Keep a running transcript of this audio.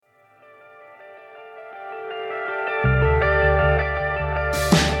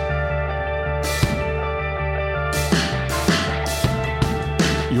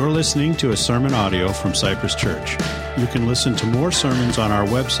You're listening to a sermon audio from Cypress Church. You can listen to more sermons on our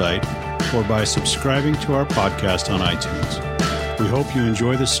website or by subscribing to our podcast on iTunes. We hope you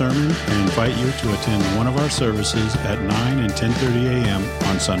enjoy the sermon and invite you to attend one of our services at 9 and 10:30 a.m.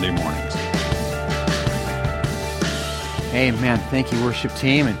 on Sunday mornings. Amen. Thank you, worship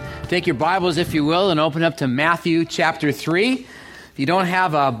team. And take your Bibles, if you will, and open up to Matthew chapter 3. If you don't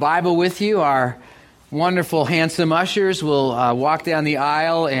have a Bible with you, our wonderful, handsome ushers will walk down the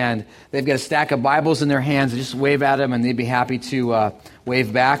aisle, and they've got a stack of Bibles in their hands. Just wave at them, and they'd be happy to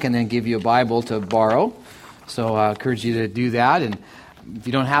wave back and then give you a Bible to borrow. So I encourage you to do that. And if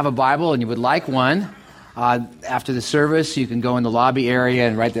you don't have a Bible and you would like one, after the service, you can go in the lobby area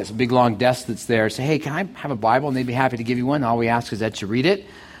and write that big, long desk that's there. Say, hey, can I have a Bible? And they'd be happy to give you one. All we ask is that you read it.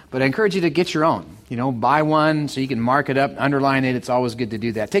 But I encourage you to get your own. You know, buy one so you can mark it up, underline it. It's always good to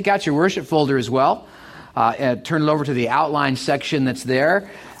do that. Take out your worship folder as well. Turn it over to the outline section that's there.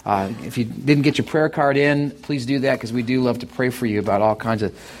 If you didn't get your prayer card in, please do that, because we do love to pray for you about all kinds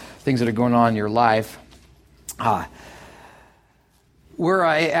of things that are going on in your life. We're,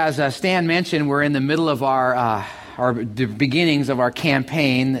 as Stan mentioned, we're in the middle of the beginnings of our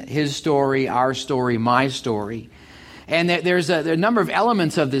campaign, His Story, Our Story, My Story. And there's a number of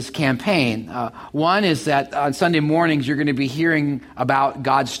elements of this campaign. One is that on Sunday mornings, you're going to be hearing about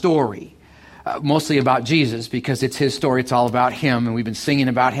God's story. Mostly about Jesus, because it's His story. It's all about Him, and we've been singing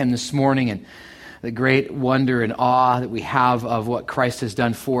about Him this morning, and the great wonder and awe that we have of what Christ has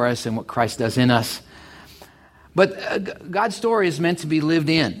done for us and what Christ does in us. But God's story is meant to be lived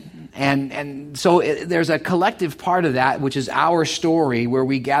in, and so there's a collective part of that, which is our story, where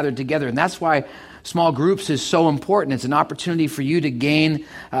we gather together, and that's why small groups is so important. It's an opportunity for you to gain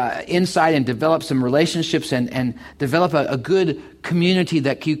insight and develop some relationships and develop a good community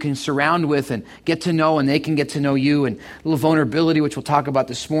that you can surround with and get to know, and they can get to know you, and a little vulnerability, which we'll talk about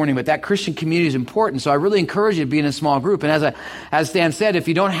this morning. But that Christian community is important, so I really encourage you to be in a small group. And as Stan said, if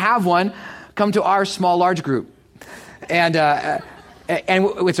you don't have one, come to our small, large group. And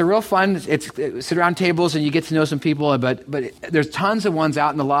it's a real fun. It's sit around tables and you get to know some people. But there's tons of ones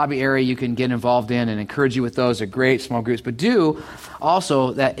out in the lobby area you can get involved in, and encourage you with those. They're great small groups. But do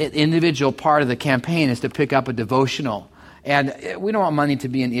also, that individual part of the campaign is to pick up a devotional. And we don't want money to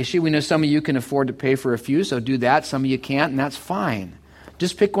be an issue. We know some of you can afford to pay for a few, so do that. Some of you can't, and that's fine.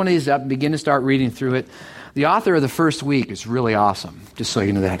 Just pick one of these up and begin to start reading through it. The author of the first week is really awesome, just so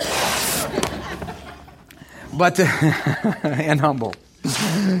you know that. But and humble,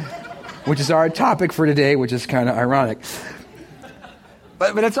 which is our topic for today, which is kind of ironic.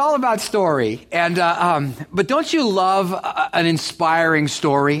 But it's all about story. And but don't you love an inspiring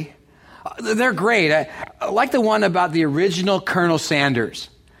story? They're great. I like the one about the original Colonel Sanders.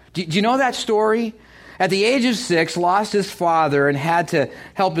 Do you know that story? At the age of 6, lost his father and had to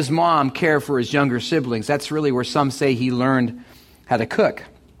help his mom care for his younger siblings. That's really where some say he learned how to cook.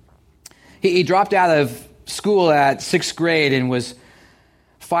 He dropped out of school at 6th grade and was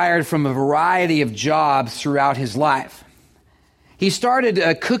fired from a variety of jobs throughout his life. He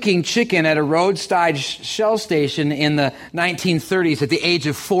started cooking chicken at a roadside shell station in the 1930s at the age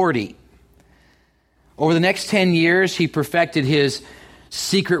of 40. Over the next 10 years, he perfected his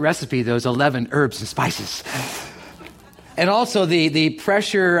secret recipe, those 11 herbs and spices. And also the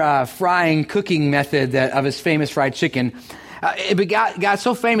pressure frying cooking method of his famous fried chicken. It got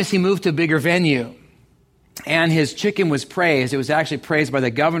so famous, he moved to a bigger venue. And his chicken was praised. It was actually praised by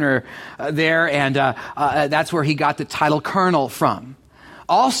the governor there, and that's where he got the title Colonel from.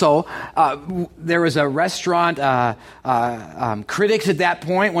 Also, there was a restaurant critics at that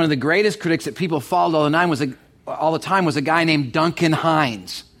point. One of the greatest critics that people followed all the time was a guy named Duncan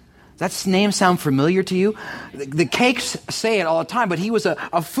Hines. Does that name sound familiar to you? The cakes say it all the time, but he was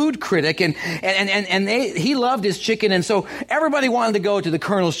a food critic, and he loved his chicken, and so everybody wanted to go to the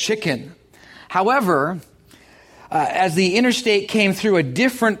Colonel's Chicken. However, as the interstate came through a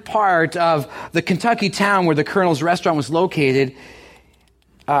different part of the Kentucky town where the Colonel's restaurant was located,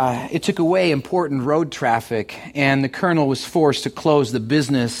 it took away important road traffic, and the Colonel was forced to close the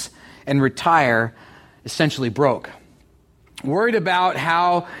business and retire, essentially broke. Worried about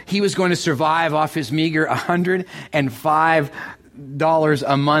how he was going to survive off his meager $105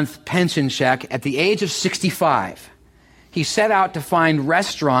 a month pension check at the age of 65, he set out to find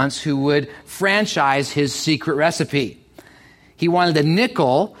restaurants who would franchise his secret recipe. He wanted a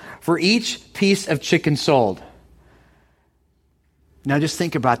nickel for each piece of chicken sold. Now just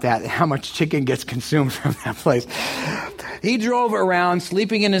think about that, how much chicken gets consumed from that place. He drove around,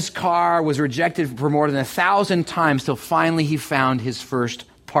 sleeping in his car, was rejected for more than 1,000 times till finally he found his first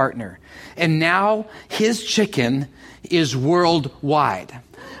partner. And now his chicken is worldwide.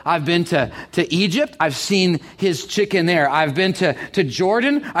 I've been to Egypt. I've seen his chicken there. I've been to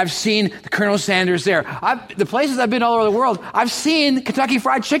Jordan. I've seen Colonel Sanders there. The places I've been all over the world, I've seen Kentucky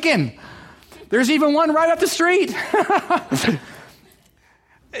Fried Chicken. There's even one right up the street.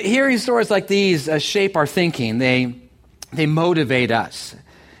 Hearing stories like these shape our thinking. They motivate us.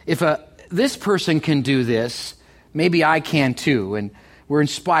 If this person can do this, maybe I can too. And we're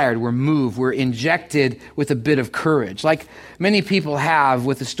inspired, we're moved, we're injected with a bit of courage, like many people have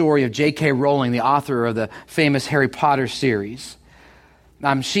with the story of J.K. Rowling, the author of the famous Harry Potter series.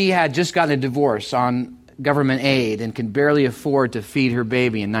 She had just gotten a divorce on government aid and can barely afford to feed her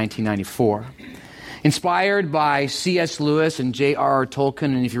baby in 1994. Inspired by C.S. Lewis and J.R.R.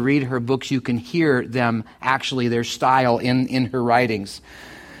 Tolkien, and if you read her books, you can hear them, actually, their style in her writings.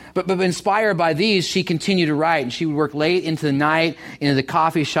 But inspired by these, she continued to write, and she would work late into the night into the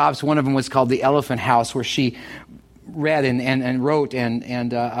coffee shops. One of them was called the Elephant House, where she read and wrote and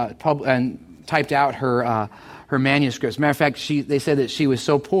typed out her manuscripts. Matter of fact, they said that she was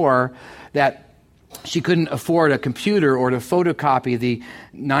so poor that she couldn't afford a computer or to photocopy the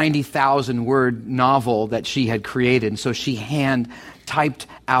 90,000-word novel that she had created, and so she hand-typed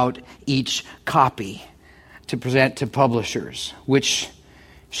out each copy to present to publishers, which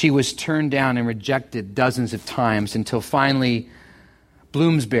she was turned down and rejected dozens of times until finally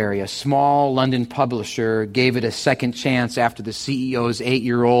Bloomsbury, a small London publisher, gave it a second chance after the CEO's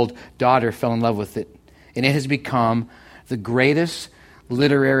 8-year-old daughter fell in love with it. And it has become the greatest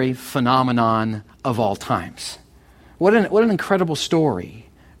literary phenomenon of all times. What an incredible story.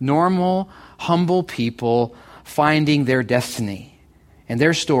 Normal, humble people finding their destiny. And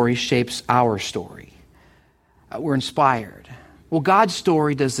their story shapes our story. We're inspired. Well, God's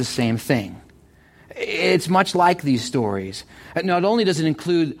story does the same thing. It's much like these stories. Not only does it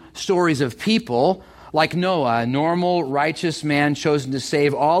include stories of people, like Noah, a normal, righteous man chosen to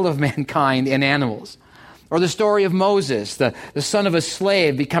save all of mankind and animals. Or the story of Moses, the son of a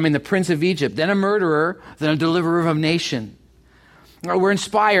slave becoming the prince of Egypt, then a murderer, then a deliverer of a nation. We're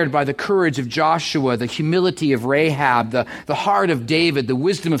inspired by the courage of Joshua, the humility of Rahab, the heart of David, the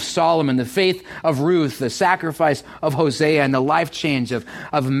wisdom of Solomon, the faith of Ruth, the sacrifice of Hosea, and the life change of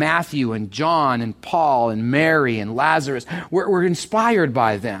Matthew and John and Paul and Mary and Lazarus. We're inspired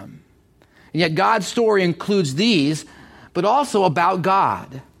by them. And yet God's story includes these, but also about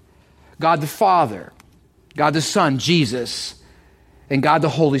God. God the Father, God the Son, Jesus, and God the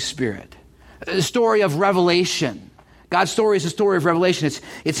Holy Spirit. The story of revelation. God's story is a story of revelation.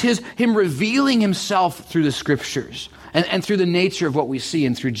 It's Him revealing Himself through the Scriptures and through the nature of what we see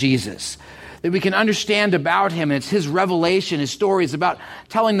and through Jesus. That we can understand about Him. And it's His revelation, His story is about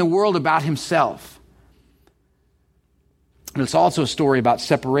telling the world about Himself. And it's also a story about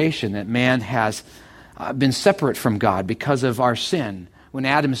separation, that man has been separate from God because of our sin. When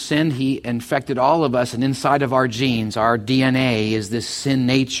Adam sinned, he infected all of us, and inside of our genes, our DNA, is this sin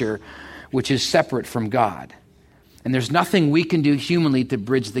nature, which is separate from God. And there's nothing we can do humanly to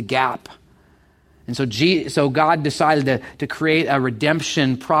bridge the gap. And so God decided to create a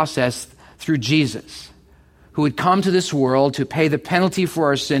redemption process through Jesus, who would come to this world to pay the penalty for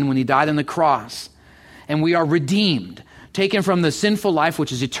our sin when He died on the cross. And we are redeemed, taken from the sinful life,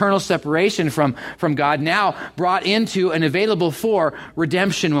 which is eternal separation from God, now brought into and available for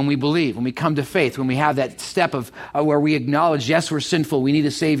redemption when we believe, when we come to faith, when we have that step of where we acknowledge, yes, we're sinful, we need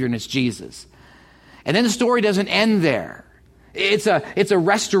a Savior, and it's Jesus. And then the story doesn't end there. It's a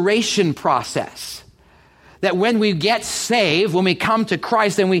restoration process. That when we get saved, when we come to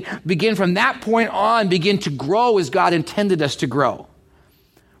Christ, then we begin from that point on, begin to grow as God intended us to grow.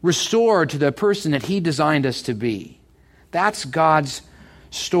 Restored to the person that He designed us to be. That's God's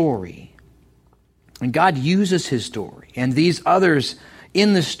story. And God uses His story and these others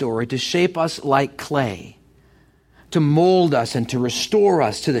in the story to shape us like clay, to mold us and to restore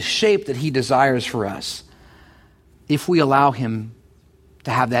us to the shape that He desires for us, if we allow Him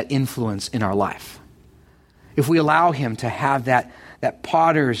to have that influence in our life. If we allow Him to have that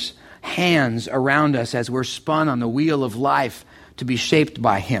potter's hands around us as we're spun on the wheel of life to be shaped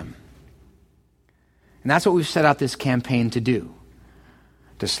by Him. And that's what we've set out this campaign to do.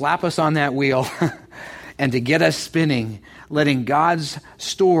 To slap us on that wheel and to get us spinning, letting God's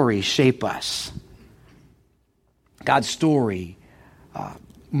story shape us. God's story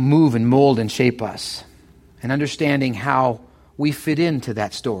move and mold and shape us. And understanding how we fit into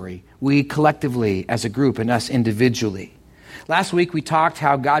that story. We collectively as a group and us individually. Last week we talked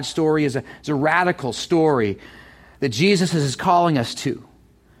how God's story is a radical story that Jesus is calling us to.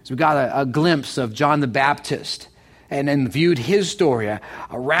 So we got a glimpse of John the Baptist and then viewed his story, a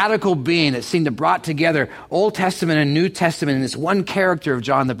radical being that seemed to brought together Old Testament and New Testament in this one character of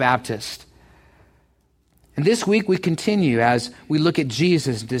John the Baptist. And this week we continue as we look at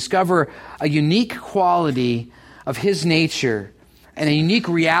Jesus and discover a unique quality of his nature and a unique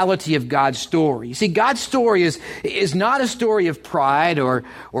reality of God's story. You see, God's story is not a story of pride or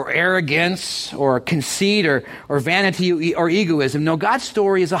arrogance or conceit or vanity or egoism. No, God's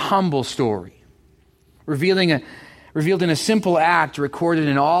story is a humble story, revealed in a simple act recorded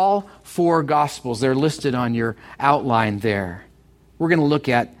in all 4 Gospels. They're listed on your outline there. We're going to look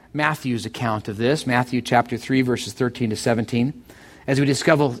at Matthew's account of this, Matthew chapter 3, verses 13 to 17, as we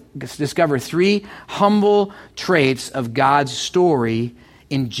discover 3 humble traits of God's story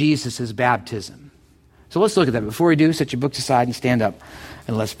in Jesus' baptism. So let's look at that. Before we do, set your books aside and stand up,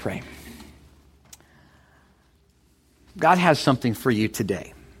 and let's pray. God has something for you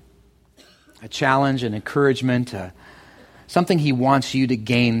today, a challenge, an encouragement, something he wants you to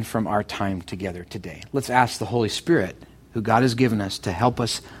gain from our time together today. Let's ask the Holy Spirit, who God has given us, to help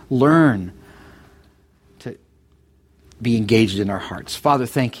us learn to be engaged in our hearts. Father,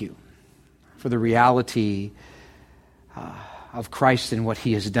 thank you for the reality of Christ and what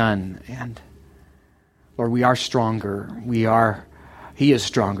he has done. And Lord, we are stronger. He is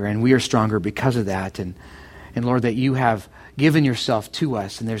stronger, and we are stronger because of that. And Lord, that you have given yourself to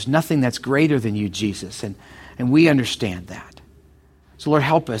us, and there's nothing that's greater than you, Jesus. And we understand that. So Lord,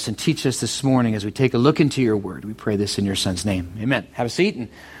 help us and teach us this morning as we take a look into your word. We pray this in your Son's name. Amen. Have a seat and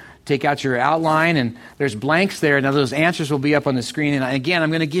take out your outline, and there's blanks there. Now those answers will be up on the screen. And again,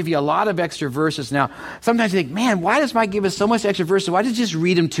 I'm going to give you a lot of extra verses. Now, sometimes you think, man, why does Mike give us so much extra verses? Why does he just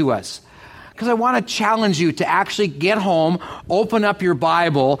read them to us? Because I want to challenge you to actually get home, open up your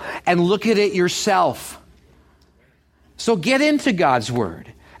Bible, and look at it yourself. So get into God's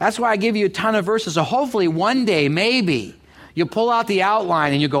word. That's why I give you a ton of verses. So hopefully one day, maybe, you'll pull out the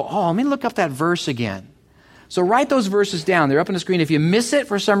outline and you go, oh, let me look up that verse again. So write those verses down. They're up on the screen. If you miss it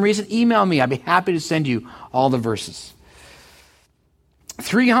for some reason, email me. I'd be happy to send you all the verses.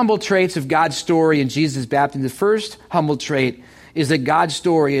 3 humble traits of God's story in Jesus' baptism. The first humble trait is that God's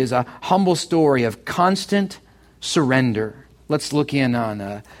story is a humble story of constant surrender. Let's look in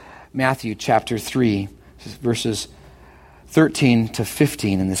on Matthew chapter 3, verses 13 to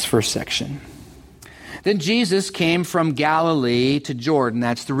 15 in this first section. Then Jesus came from Galilee to Jordan,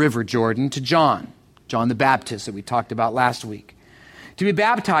 that's the river Jordan, to John the Baptist that we talked about last week, to be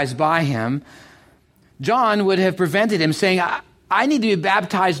baptized by him. John would have prevented him, saying, I need to be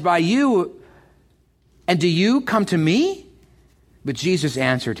baptized by you, and do you come to me? But Jesus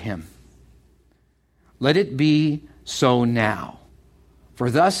answered him, let it be so now, for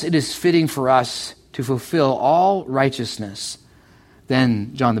thus it is fitting for us to fulfill all righteousness.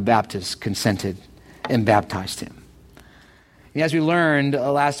 Then John the Baptist consented and baptized him. And as we learned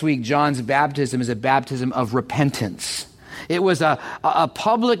last week, John's baptism is a baptism of repentance. It was a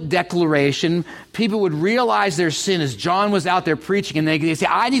public declaration. People would realize their sin as John was out there preaching, and they say,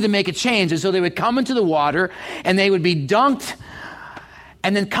 I need to make a change. And so they would come into the water, and they would be dunked,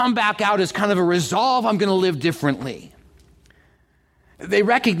 and then come back out as kind of a resolve, I'm going to live differently. They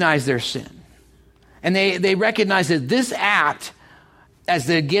recognize their sin. And they recognize that this act, as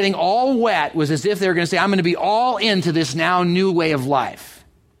they're getting all wet, was as if they were going to say, I'm going to be all into this now new way of life.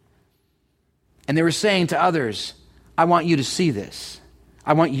 And they were saying to others, I want you to see this.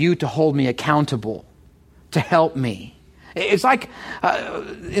 I want you to hold me accountable, to help me. It's like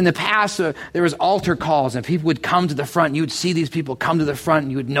in the past, there was altar calls, and people would come to the front, and you would see these people come to the front,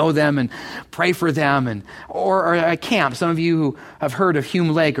 and you would know them and pray for them. Or at camp, some of you who have heard of Hume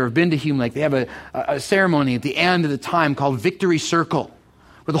Lake or have been to Hume Lake, they have a ceremony at the end of the time called Victory Circle,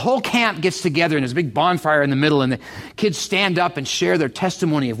 where the whole camp gets together, and there's a big bonfire in the middle, and the kids stand up and share their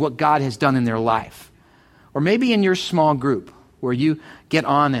testimony of what God has done in their life. Or maybe in your small group, where you get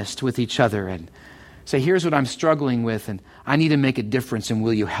honest with each other and say, here's what I'm struggling with, and I need to make a difference, and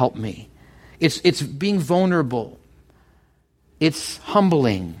will you help me? It's being vulnerable. It's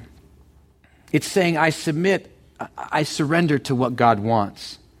humbling. It's saying, I submit, I surrender to what God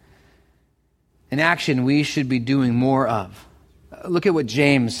wants. An action we should be doing more of. Look at what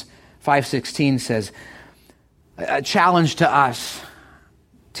James 5:16 says. A challenge to us,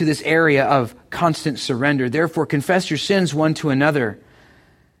 to this area of constant surrender. Therefore, confess your sins one to another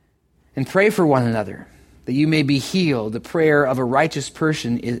and pray for one another, that you may be healed. The prayer of a righteous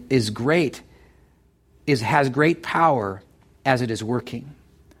person has great power as it is working.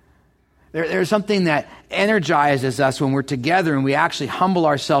 There's something that energizes us when we're together and we actually humble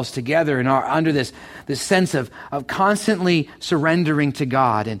ourselves together and are under this sense of constantly surrendering to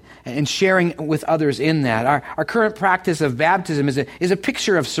God and sharing with others in that. Our current practice of baptism is a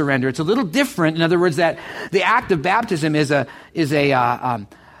picture of surrender. It's a little different. In other words, that the act of baptism is an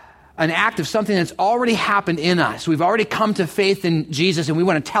act of something that's already happened in us. We've already come to faith in Jesus, and we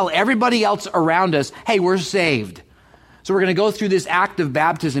want to tell everybody else around us, hey, we're saved. So we're going to go through this act of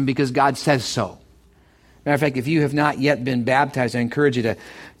baptism because God says so. Matter of fact, if you have not yet been baptized, I encourage you to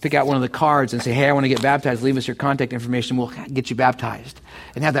pick out one of the cards and say, hey, I want to get baptized. Leave us your contact information. We'll get you baptized.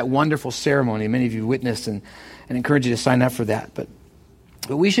 And have that wonderful ceremony. Many of you witnessed and encourage you to sign up for that. But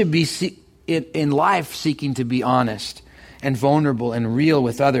we should be in life seeking to be honest and vulnerable and real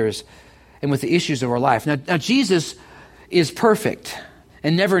with others and with the issues of our life. Now Jesus is perfect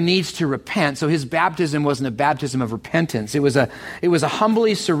and never needs to repent. So his baptism wasn't a baptism of repentance. It was a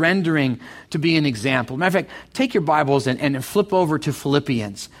humbly surrendering to be an example. Matter of fact, take your Bibles and flip over to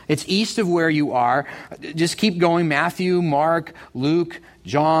Philippians. It's east of where you are. Just keep going. Matthew, Mark, Luke,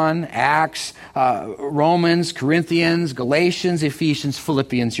 John, Acts, Romans, Corinthians, Galatians, Ephesians,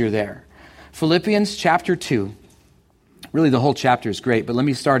 Philippians, you're there. Philippians chapter 2. Really, the whole chapter is great, but let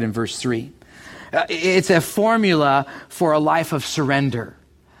me start in verse 3. It's a formula for a life of surrender.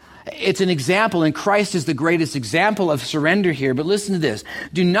 It's an example, and Christ is the greatest example of surrender here. But listen to this.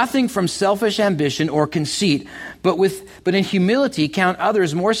 Do nothing from selfish ambition or conceit, but in humility count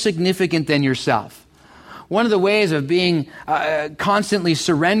others more significant than yourself. One of the ways of being constantly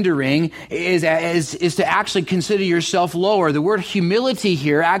surrendering is to actually consider yourself lower. The word humility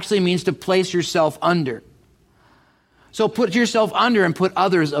here actually means to place yourself under. So put yourself under and put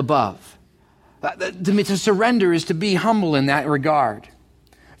others above. To surrender is to be humble in that regard.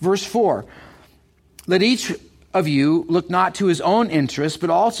 Verse 4, let each of you look not to his own interests, but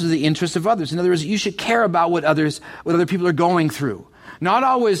also to the interests of others. In other words, you should care about what other people are going through. Not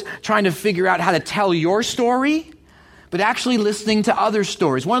always trying to figure out how to tell your story, but actually listening to other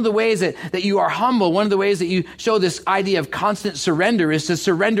stories. One of the ways that you are humble, one of the ways that you show this idea of constant surrender is to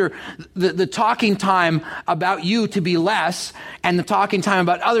surrender the talking time about you to be less and the talking time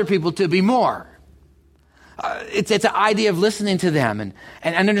about other people to be more. It's an idea of listening to them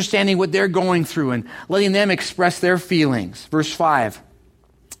and understanding what they're going through and letting them express their feelings. Verse 5,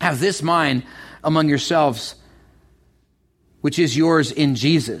 have this mind among yourselves, which is yours in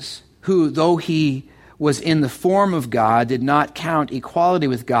Jesus, who, though he was in the form of God, did not count equality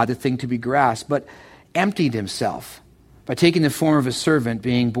with God a thing to be grasped, but emptied himself by taking the form of a servant,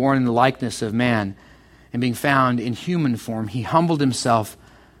 being born in the likeness of man, and being found in human form. He humbled himself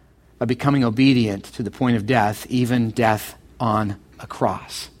by becoming obedient to the point of death, even death on a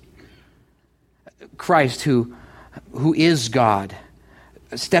cross. Christ, who is God,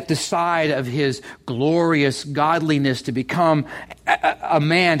 stepped aside of his glorious godliness to become a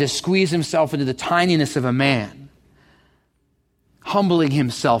man, to squeeze himself into the tininess of a man, humbling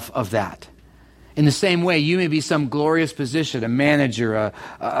himself of that. In the same way, you may be some glorious position, a manager,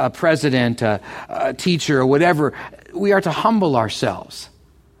 a president, a teacher, or whatever. We are to humble ourselves.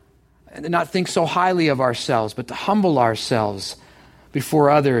 And not think so highly of ourselves, but to humble ourselves before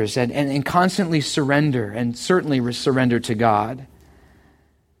others and constantly surrender, and certainly surrender to God.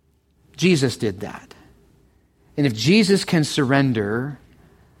 Jesus did that. And if Jesus can surrender,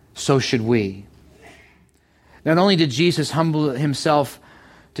 so should we. Not only did Jesus humble himself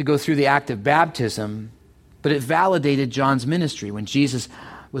to go through the act of baptism, but it validated John's ministry. When Jesus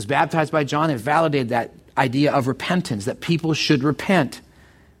was baptized by John, it validated that idea of repentance, that people should repent.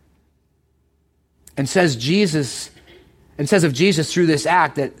 And says of Jesus through this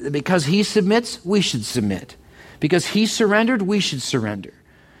act that because he submits, we should submit. Because he surrendered, we should surrender.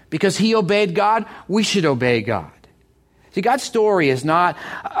 Because he obeyed God, we should obey God. See, God's story is not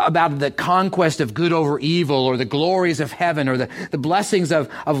about the conquest of good over evil or the glories of heaven or the blessings of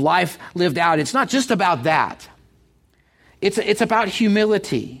life lived out. It's not just about that. It's about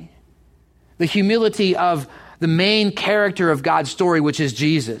humility. The humility of the main character of God's story, which is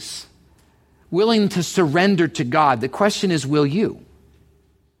Jesus. Willing to surrender to God. The question is, will you?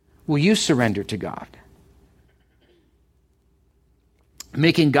 Will you surrender to God?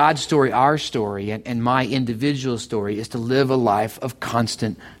 Making God's story our story and my individual story is to live a life of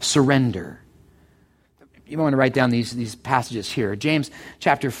constant surrender. You want to write down these passages here. James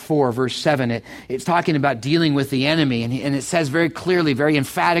chapter 4, verse 7, it's talking about dealing with the enemy. And it says very clearly, very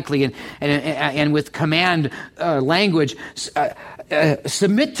emphatically, and with command language,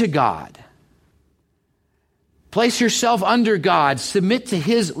 submit to God. Place yourself under God. Submit to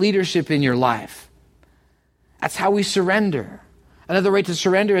his leadership in your life. That's how we surrender. Another way to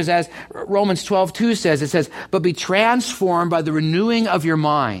surrender is as Romans 12:2 says, it says, but be transformed by the renewing of your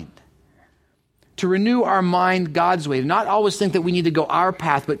mind. To renew our mind God's way. To not always think that we need to go our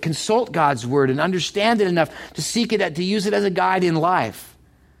path, but consult God's word and understand it enough to seek it, to use it as a guide in life.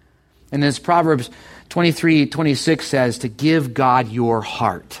 And as Proverbs 23:26 says, to give God your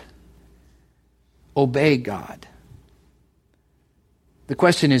heart. Obey God. The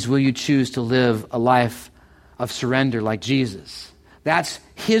question is, will you choose to live a life of surrender like Jesus? That's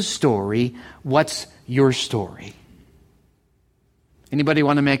his story. What's your story? Anybody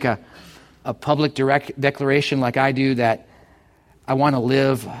want to make a public direct declaration like I do that I want to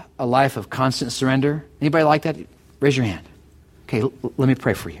live a life of constant surrender? Anybody like that? Raise your hand. Okay, let me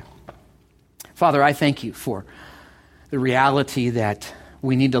pray for you. Father, I thank you for the reality that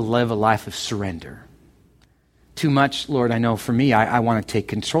we need to live a life of surrender. Too much, Lord, I know for me, I want to take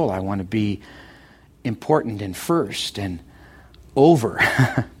control. I want to be important and first and over.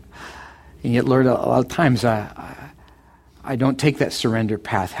 And yet, Lord, a lot of times I don't take that surrender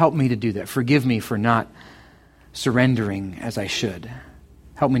path. Help me to do that. Forgive me for not surrendering as I should.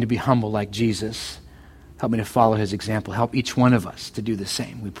 Help me to be humble like Jesus. Help me to follow his example. Help each one of us to do the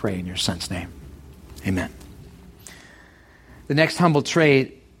same. We pray in your Son's name. Amen. The next humble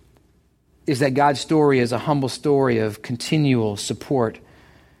trait is that God's story is a humble story of continual support.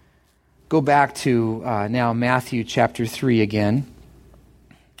 Go back to now Matthew chapter 3 again,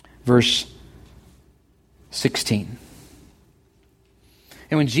 verse 16.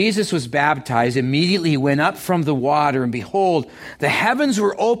 And when Jesus was baptized, immediately he went up from the water, and behold, the heavens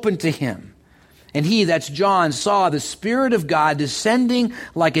were opened to him. And he, that's John, saw the Spirit of God descending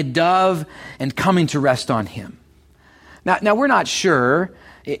like a dove and coming to rest on him. Now we're not sure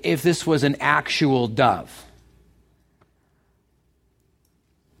if this was an actual dove,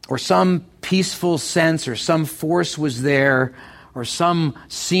 or some peaceful sense, or some force was there, or some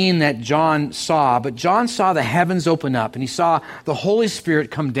scene that John saw. But John saw the heavens open up, and he saw the Holy Spirit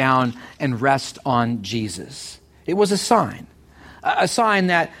come down and rest on Jesus. It was a sign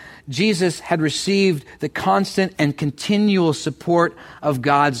that Jesus had received the constant and continual support of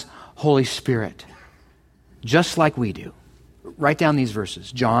God's Holy Spirit, just like we do. Write down these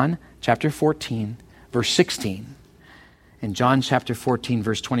verses. John chapter 14, verse 16. And John chapter 14,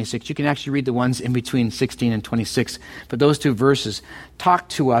 verse 26. You can actually read the ones in between 16 and 26. But those two verses talk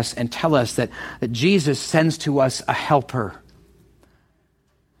to us and tell us that Jesus sends to us a helper.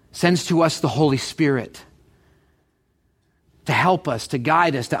 Sends to us the Holy Spirit to help us, to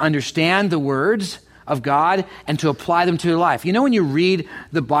guide us, to understand the words of God and to apply them to your life. You know when you read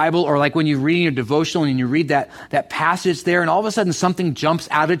the Bible, or like when you read your devotional and you read that passage there, and all of a sudden something jumps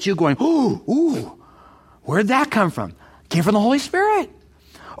out at you going, ooh, where'd that come from? Came from the Holy Spirit.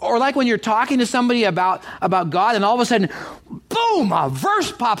 Or like when you're talking to somebody about God, and all of a sudden, boom, a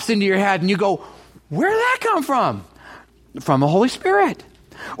verse pops into your head and you go, where did that come from? From the Holy Spirit.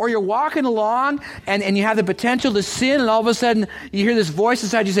 Or you're walking along and you have the potential to sin, and all of a sudden you hear this voice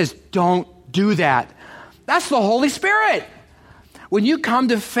inside you says, don't do that. That's the Holy Spirit. When you come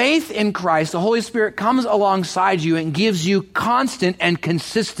to faith in Christ, the Holy Spirit comes alongside you and gives you constant and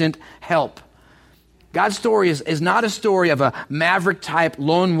consistent help. God's story is not a story of a maverick-type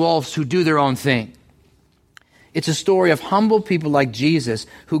lone wolves who do their own thing. It's a story of humble people like Jesus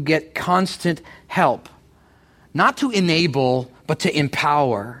who get constant help, not to enable, but to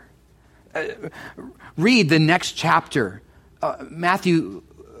empower. Read the next chapter, Matthew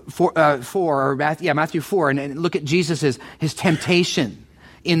 4, and look at Jesus' his temptation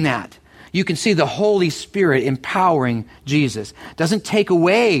in that. You can see the Holy Spirit empowering Jesus. Doesn't take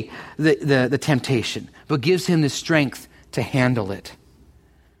away the temptation, but gives him the strength to handle it.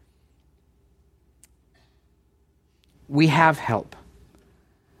 We have help.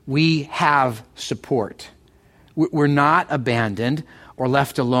 We have support. We're not abandoned or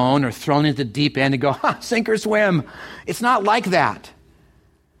left alone or thrown into the deep end and go, sink or swim. It's not like that.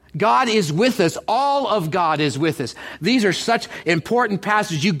 God is with us. All of God is with us. These are such important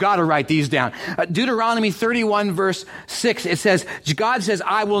passages. You've got to write these down. Deuteronomy 31 verse 6, it says, God says,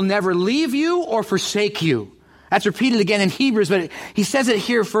 I will never leave you or forsake you. That's repeated again in Hebrews, but he says it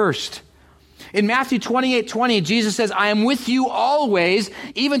here first. In Matthew 28:20, Jesus says, I am with you always,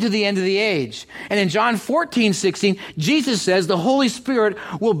 even to the end of the age. And in John 14:16, Jesus says, the Holy Spirit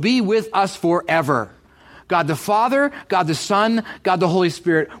will be with us forever. God the Father, God the Son, God the Holy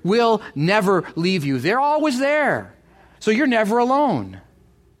Spirit will never leave you. They're always there. So you're never alone.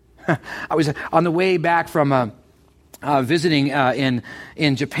 I was on the way back from visiting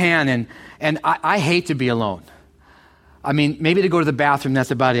in Japan, and I hate to be alone. I mean, maybe to go to the bathroom,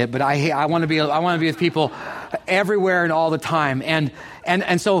 that's about it. But I want to be with people everywhere and all the time. And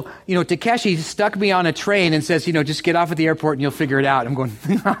so, Takeshi stuck me on a train and says, just get off at the airport and you'll figure it out. I'm going,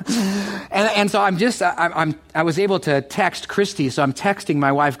 and so I was able to text Christy. So I'm texting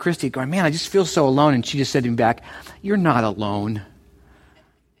my wife, Christy, going, man, I just feel so alone. And she just said to me back, you're not alone.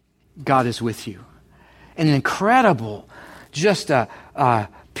 God is with you. And an incredible, just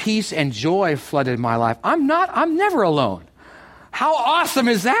peace and joy flooded my life. I'm never alone. How awesome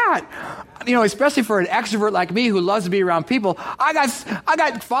is that? Especially for an extrovert like me who loves to be around people. I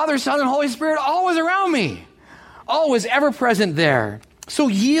got Father, Son, and Holy Spirit always around me. Always ever present there. So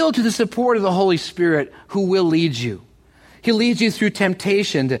yield to the support of the Holy Spirit who will lead you. He leads you through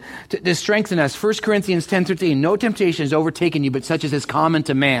temptation to strengthen us. 1 Corinthians 10:13, no temptation has overtaken you, but such as is common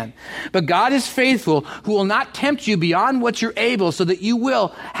to man. But God is faithful, who will not tempt you beyond what you're able, so that you will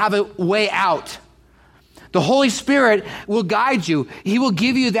have a way out. The Holy Spirit will guide you. He will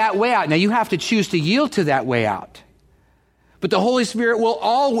give you that way out. Now, you have to choose to yield to that way out. But the Holy Spirit will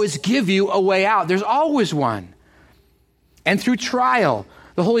always give you a way out. There's always one. And through trial,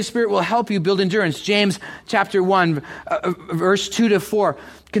 the Holy Spirit will help you build endurance. James chapter 1, verse 2-4.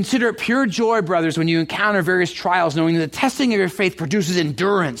 Consider it pure joy, brothers, when you encounter various trials, knowing that the testing of your faith produces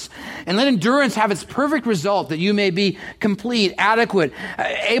endurance. And let endurance have its perfect result, that you may be complete, adequate,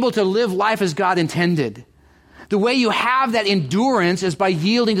 able to live life as God intended. The way you have that endurance is by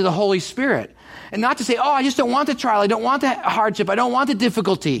yielding to the Holy Spirit. And not to say, I just don't want the trial, I don't want the hardship, I don't want the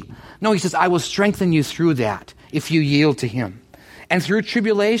difficulty. No, he says, I will strengthen you through that if you yield to him. And through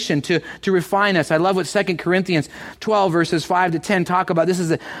tribulation to refine us. I love what 2 Corinthians 12 verses 5-10 talk about. This is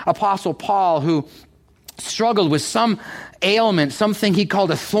the Apostle Paul who struggled with some ailment, something he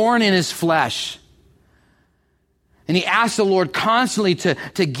called a thorn in his flesh. And he asked the Lord constantly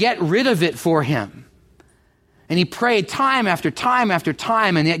to get rid of it for him. And he prayed time after time after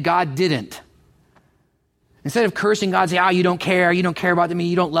time, and yet God didn't. Instead of cursing God, say, you don't care about me,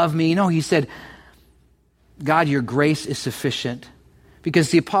 you don't love me. No, he said, God, your grace is sufficient.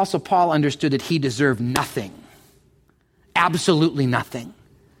 Because the Apostle Paul understood that he deserved nothing. Absolutely nothing.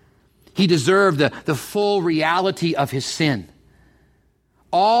 He deserved the full reality of his sin.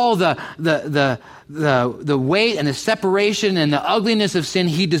 All the weight and the separation and the ugliness of sin,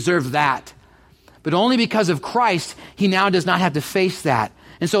 he deserved that. But only because of Christ, he now does not have to face that.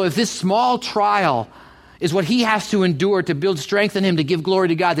 And so if this small trial is what he has to endure to build strength in him, to give glory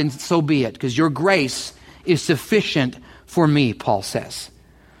to God, then so be it. Because your grace is sufficient for me, Paul says.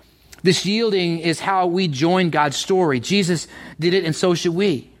 This yielding is how we join God's story. Jesus did it, and so should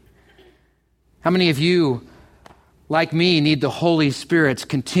we. How many of you, like me, need the Holy Spirit's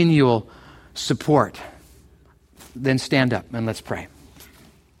continual support? Then stand up and let's pray.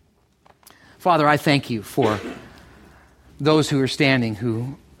 Father, I thank you for those who are standing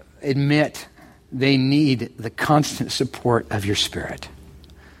who admit they need the constant support of your Spirit.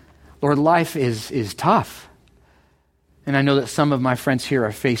 Lord, life is tough. And I know that some of my friends here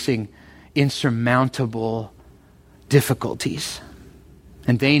are facing insurmountable difficulties.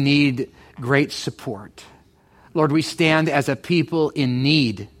 And they need great support. Lord, we stand as a people in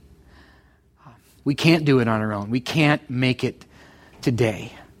need. We can't do it on our own. We can't make it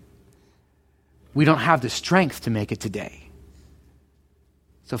today. We don't have the strength to make it today.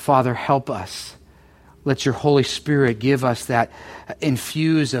 So, Father, help us. Let your Holy Spirit give us that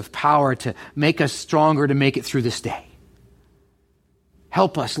infuse of power to make us stronger to make it through this day.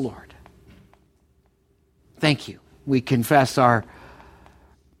 Help us, Lord. Thank you. We confess our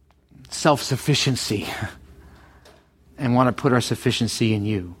self-sufficiency and want to put our sufficiency in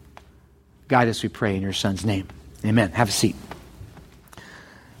you. Guide us, we pray, in your Son's name. Amen. Have a seat.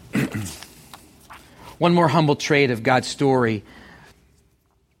 One more humble trait of God's story.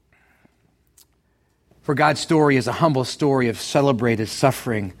 For God's story is a humble story of celebrated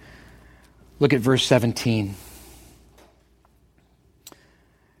suffering. Look at verse 17.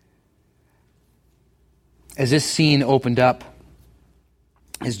 As this scene opened up,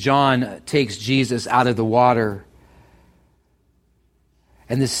 as John takes Jesus out of the water,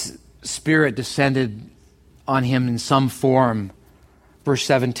 and this Spirit descended on him in some form, verse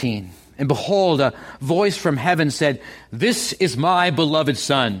 17. And behold, a voice from heaven said, "This is my beloved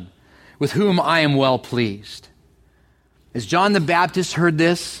Son, with whom I am well pleased." As John the Baptist heard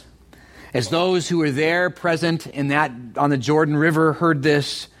this, as those who were there present in that on the Jordan River heard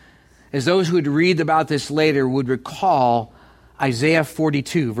this, as those who would read about this later would recall Isaiah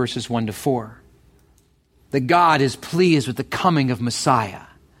 42, verses 1-4. That God is pleased with the coming of Messiah.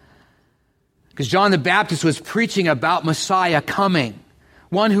 Because John the Baptist was preaching about Messiah coming.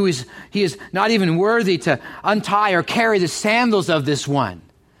 One who he is not even worthy to untie or carry the sandals of this one.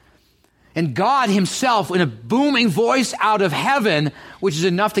 And God himself, in a booming voice out of heaven, which is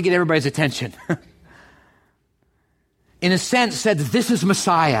enough to get everybody's attention, in a sense said that this is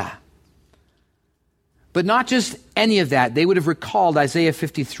Messiah. But not just any of that. They would have recalled Isaiah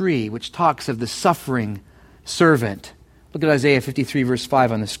 53, which talks of the suffering servant. Look at Isaiah 53, verse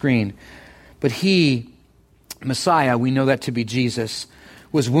 5 on the screen. But he, Messiah, we know that to be Jesus,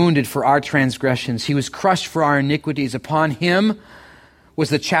 was wounded for our transgressions. He was crushed for our iniquities. Upon him was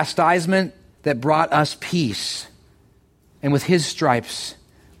the chastisement that brought us peace. And with his stripes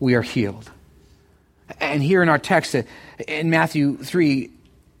we are healed. And here in our text, in Matthew 3,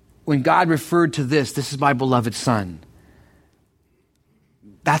 when God referred to this is my beloved Son,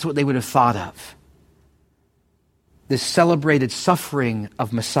 that's what they would have thought of. This celebrated suffering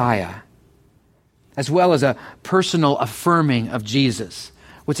of Messiah, as well as a personal affirming of Jesus.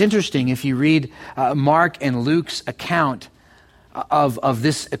 What's interesting, if you read Mark and Luke's account of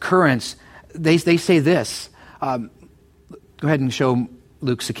this occurrence, they say this. Go ahead and show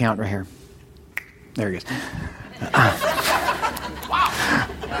Luke's account right here. There he is.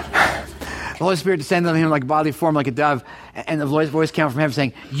 The Holy Spirit descended on him like a bodily form, like a dove, and the voice came from heaven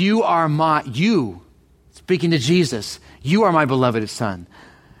saying, you, speaking to Jesus, you are my beloved Son.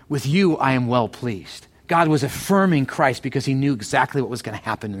 With you I am well pleased. God was affirming Christ because he knew exactly what was going to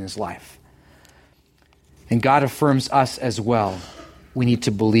happen in his life. And God affirms us as well. We need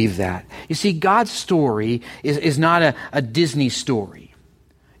to believe that. You see, God's story is not a Disney story.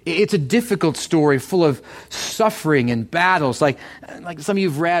 It's a difficult story full of suffering and battles, like some of you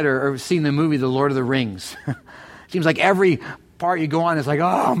have read or seen the movie The Lord of the Rings. It seems like every part you go on is like,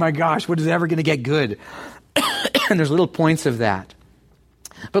 oh my gosh, what is ever going to get good? And there's little points of that.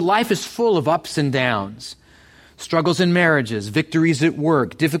 But life is full of ups and downs. Struggles in marriages, victories at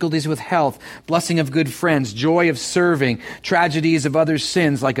work, difficulties with health, blessing of good friends, joy of serving, tragedies of others'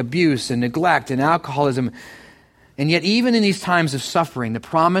 sins like abuse and neglect and alcoholism. And yet even in these times of suffering, the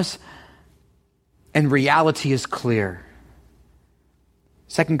promise and reality is clear.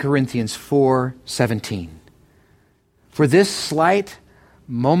 2 Corinthians 4:17. For this slight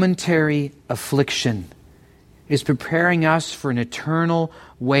momentary affliction is preparing us for an eternal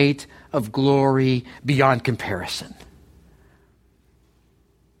weight of glory beyond comparison.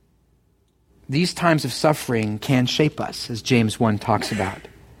 These times of suffering can shape us, as James 1 talks about.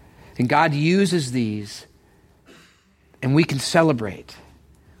 And God uses these, and we can celebrate.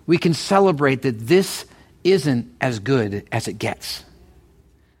 We can celebrate that this isn't as good as it gets.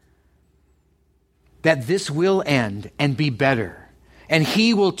 That this will end and be better. And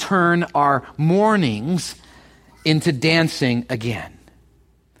he will turn our mournings into dancing again.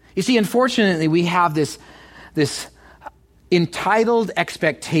 You see, unfortunately, we have this entitled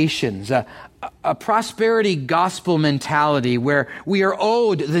expectations, a prosperity gospel mentality where we are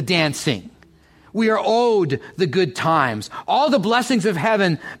owed the dancing. We are owed the good times, all the blessings of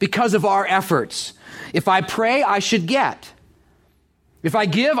heaven because of our efforts. If I pray, I should get. If I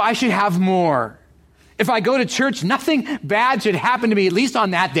give, I should have more. If I go to church, nothing bad should happen to me, at least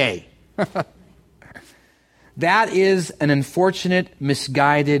on that day. That is an unfortunate,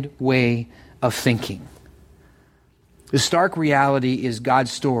 misguided way of thinking. The stark reality is God's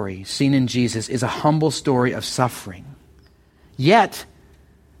story, seen in Jesus, is a humble story of suffering, yet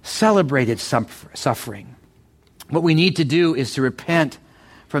celebrated suffering. What we need to do is to repent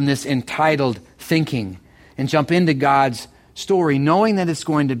from this entitled thinking and jump into God's story, knowing that it's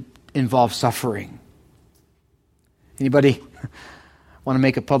going to involve suffering. Anybody want to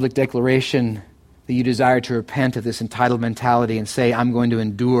make a public declaration that you desire to repent of this entitled mentality and say, I'm going to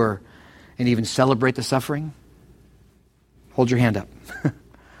endure and even celebrate the suffering? Hold your hand up.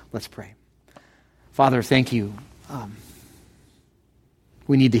 Let's pray. Father, thank you.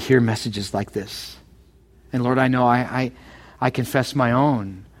 We need to hear messages like this. And Lord, I know I confess my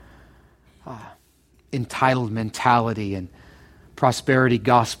own entitled mentality and prosperity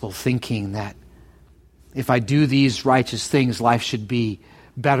gospel thinking that if I do these righteous things, life should be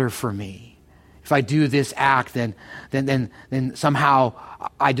better for me. If I do this act, then somehow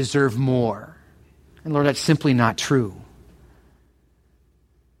I deserve more. And Lord, that's simply not true.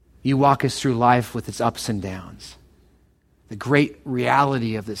 You walk us through life with its ups and downs. The great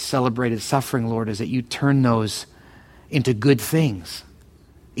reality of this celebrated suffering, Lord, is that you turn those into good things.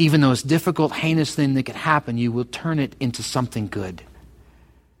 Even those difficult, heinous things that could happen, you will turn it into something good.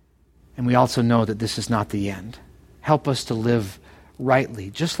 And we also know that this is not the end. Help us to live rightly,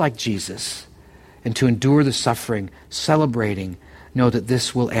 just like Jesus, and to endure the suffering, celebrating, know that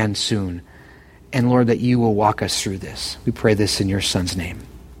this will end soon. And Lord, that you will walk us through this. We pray this in your Son's name.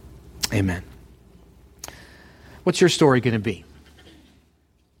 Amen. What's your story going to be?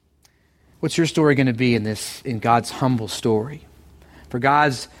 What's your story going to be in God's humble story? For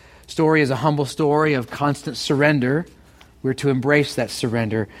God's story is a humble story of constant surrender. We're to embrace that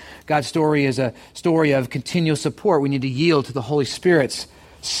surrender. God's story is a story of continual support. We need to yield to the Holy Spirit's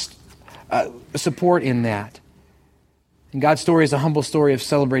support in that. And God's story is a humble story of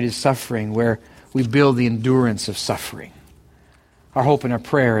celebrated suffering, where we build the endurance of suffering. Our hope and our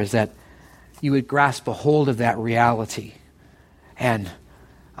prayer is that you would grasp a hold of that reality and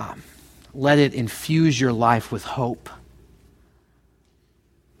let it infuse your life with hope.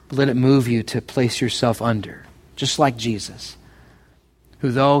 Let it move you to place yourself under, just like Jesus,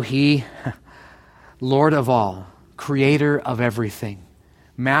 who though he, Lord of all, creator of everything,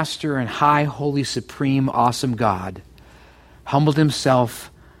 master and high, holy, supreme, awesome God, humbled himself,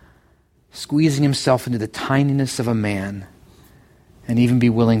 squeezing himself into the tininess of a man, and even be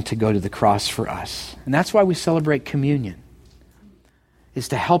willing to go to the cross for us. And that's why we celebrate communion, is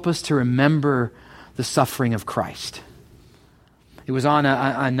to help us to remember the suffering of Christ. It was on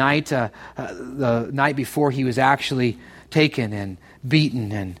a night, the night before he was actually taken and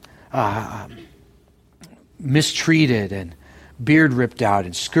beaten and mistreated and beard ripped out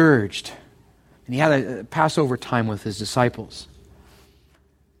and scourged. And he had a Passover time with his disciples.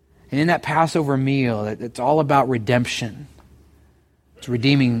 And in that Passover meal, it's all about redemption. It's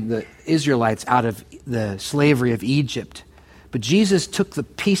redeeming the Israelites out of the slavery of Egypt. But Jesus took the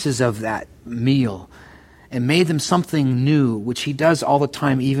pieces of that meal and made them something new, which he does all the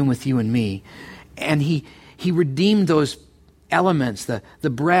time, even with you and me. And he redeemed those elements, the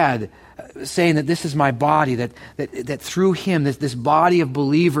bread, saying that this is my body, that through him, this body of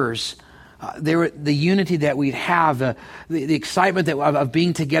believers, the unity that we'd have, the excitement of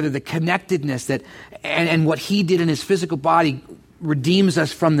being together, the connectedness and what he did in his physical body redeems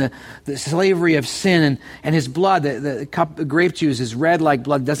us from the slavery of sin, and his blood, the cup of grape juice is red like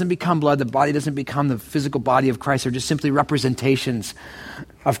blood, doesn't become blood, the body doesn't become the physical body of Christ, they're just simply representations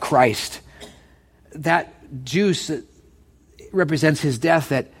of Christ. That juice represents his death,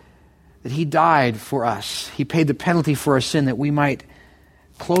 that he died for us. He paid the penalty for our sin that we might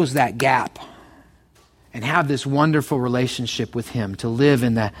close that gap and have this wonderful relationship with him, to live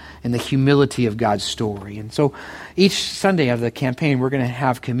in the humility of God's story. And so each Sunday of the campaign, we're going to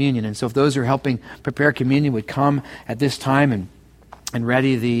have communion. And so if those who are helping prepare communion would come at this time and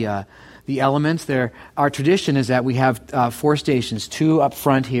ready the elements. Our tradition is that we have 4 stations, 2 up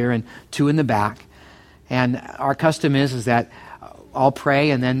front here and 2 in the back. And our custom is that I'll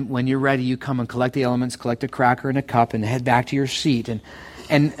pray, and then when you're ready, you come and collect the elements, collect a cracker and a cup, and head back to your seat. And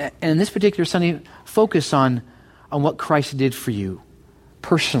in this particular Sunday, focus on what Christ did for you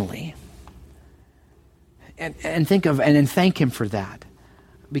personally. And think of and thank him for that.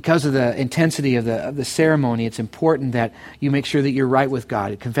 Because of the intensity of the ceremony, it's important that you make sure that you're right with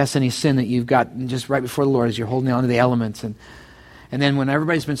God. Confess any sin that you've got just right before the Lord as you're holding on to the elements. And then when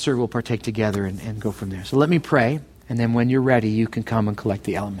everybody's been served, we'll partake together and go from there. So let me pray, and then when you're ready, you can come and collect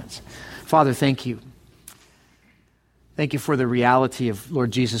the elements. Father, thank you. Thank you for the reality of,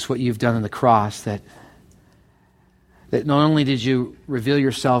 Lord Jesus, what you've done on the cross, that not only did you reveal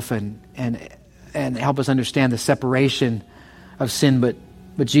yourself and help us understand the separation of sin, but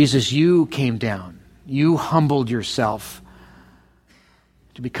Jesus, you came down. You humbled yourself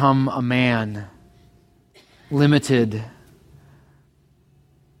to become a man, limited,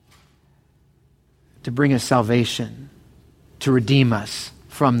 to bring us salvation, to redeem us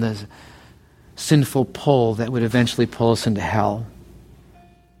from the sinful pull that would eventually pull us into hell.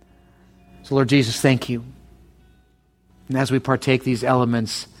 So Lord Jesus, thank you. And as we partake these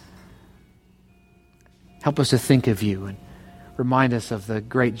elements, help us to think of you and remind us of the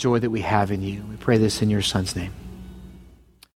great joy that we have in you. We pray this in your Son's name.